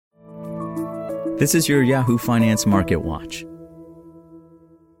This is your Yahoo Finance Market Watch.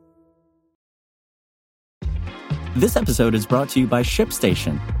 This episode is brought to you by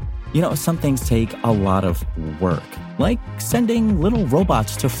ShipStation. You know, some things take a lot of work, like sending little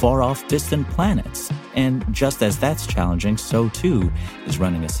robots to far-off distant planets. And just as that's challenging, so too is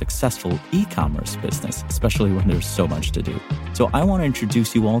running a successful e-commerce business, especially when there's so much to do. So I want to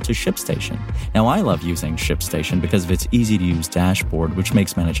introduce you all to ShipStation. Now, I love using ShipStation because of its easy-to-use dashboard, which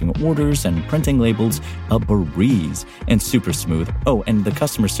makes managing orders and printing labels a breeze and super smooth. Oh, and the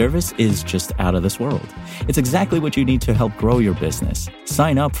customer service is just out of this world. It's exactly what you need to help grow your business.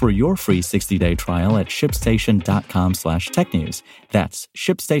 Sign up for your free 60-day trial at shipstation.com/technews. That's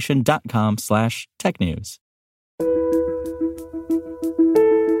shipstation.com/technews.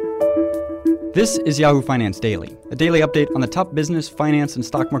 This is Yahoo Finance Daily, a daily update on the top business, finance, and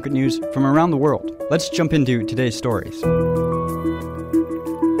stock market news from around the world. Let's jump into today's stories.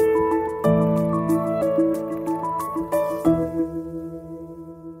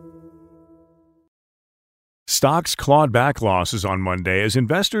 Stocks clawed back losses on Monday as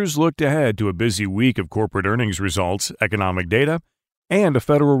investors looked ahead to a busy week of corporate earnings results, economic data, and a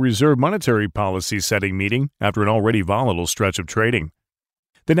Federal Reserve monetary policy setting meeting after an already volatile stretch of trading.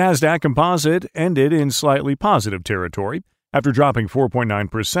 The Nasdaq Composite ended in slightly positive territory after dropping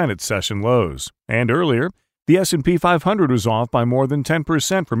 4.9% at session lows. And earlier, the S&P 500 was off by more than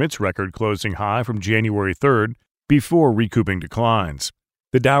 10% from its record closing high from January 3rd before recouping declines.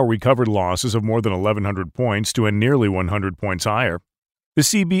 The Dow recovered losses of more than 1,100 points to a nearly 100 points higher. The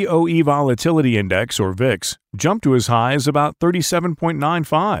CBOE Volatility Index, or VIX, jumped to as high as about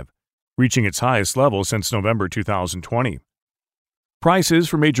 37.95, reaching its highest level since November 2020. Prices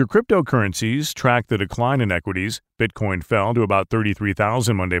for major cryptocurrencies tracked the decline in equities. Bitcoin fell to about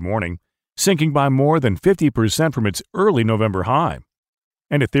 $33,000 Monday morning, sinking by more than 50% from its early November high.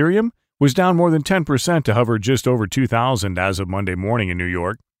 And Ethereum was down more than 10% to hover just over $2,000 as of Monday morning in New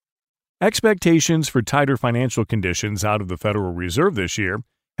York. Expectations for tighter financial conditions out of the Federal Reserve this year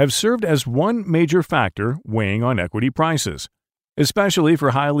have served as one major factor weighing on equity prices, especially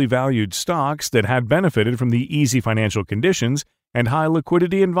for highly valued stocks that had benefited from the easy financial conditions and high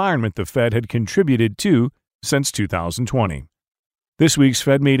liquidity environment the Fed had contributed to since 2020. This week's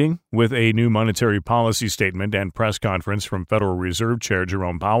Fed meeting, with a new monetary policy statement and press conference from Federal Reserve Chair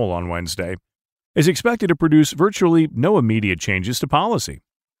Jerome Powell on Wednesday, is expected to produce virtually no immediate changes to policy.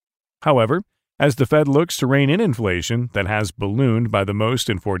 However, as the Fed looks to rein in inflation that has ballooned by the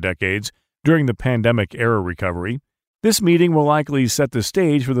most in 4 decades during the pandemic-era recovery, this meeting will likely set the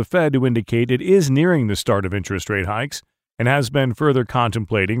stage for the Fed to indicate it is nearing the start of interest rate hikes and has been further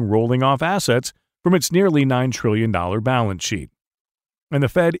contemplating rolling off assets from its nearly $9 trillion balance sheet. And the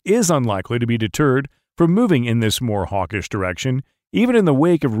Fed is unlikely to be deterred from moving in this more hawkish direction, even in the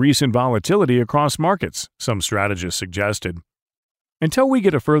wake of recent volatility across markets, some strategists suggested. Until we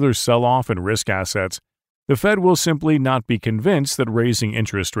get a further sell-off in risk assets, the Fed will simply not be convinced that raising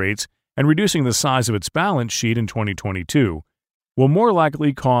interest rates and reducing the size of its balance sheet in 2022 will more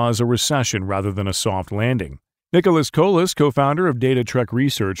likely cause a recession rather than a soft landing, Nicholas Colas, co-founder of Data Trek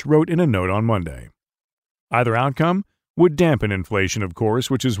Research, wrote in a note on Monday. Either outcome would dampen inflation, of course,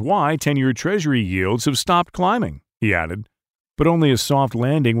 which is why 10-year Treasury yields have stopped climbing, he added. But only a soft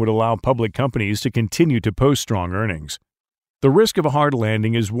landing would allow public companies to continue to post strong earnings. The risk of a hard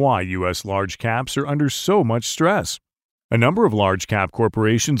landing is why U.S. large caps are under so much stress. A number of large cap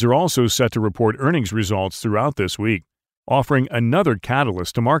corporations are also set to report earnings results throughout this week, offering another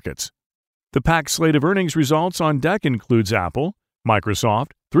catalyst to markets. The packed slate of earnings results on deck includes Apple,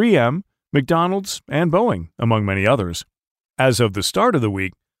 Microsoft, 3M, McDonald's, and Boeing, among many others. As of the start of the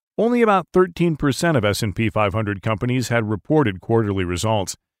week, only about 13% of S&P 500 companies had reported quarterly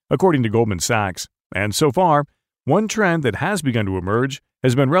results, according to Goldman Sachs, and so far, one trend that has begun to emerge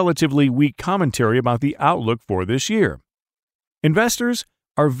has been relatively weak commentary about the outlook for this year. Investors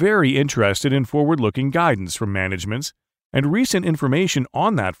are very interested in forward-looking guidance from managements, and recent information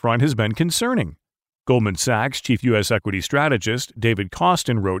on that front has been concerning. Goldman Sachs chief U.S. equity strategist David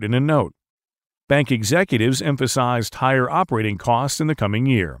Kostin wrote in a note. Bank executives emphasized higher operating costs in the coming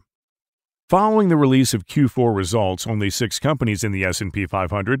year. Following the release of Q4 results, only 6 companies in the S&P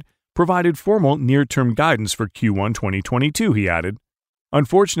 500 provided formal near-term guidance for Q1 2022, he added.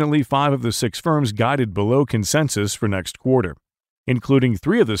 Unfortunately, 5 of the 6 firms guided below consensus for next quarter, including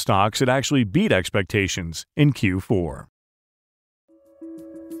 3 of the stocks that actually beat expectations in Q4.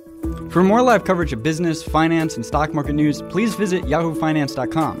 For more live coverage of business, finance, and stock market news, please visit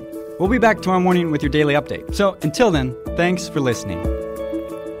yahoofinance.com. We'll be back tomorrow morning with your daily update. So until then, thanks for listening.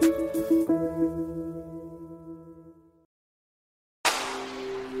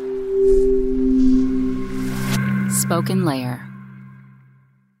 spoken layer.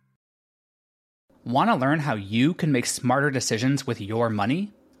 Want to learn how you can make smarter decisions with your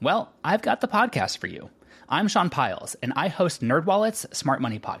money? Well, I've got the podcast for you. I'm Sean Piles, and I host NerdWallet's Smart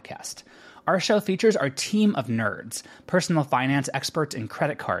Money Podcast. Our show features our team of nerds, personal finance experts in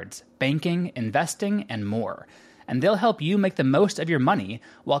credit cards, banking, investing, and more. And they'll help you make the most of your money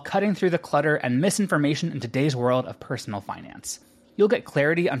while cutting through the clutter and misinformation in today's world of personal finance. You'll get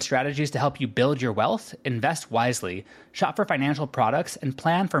clarity on strategies to help you build your wealth, invest wisely, shop for financial products, and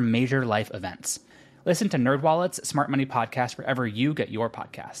plan for major life events. Listen to NerdWallet's Smart Money Podcast wherever you get your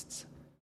podcasts.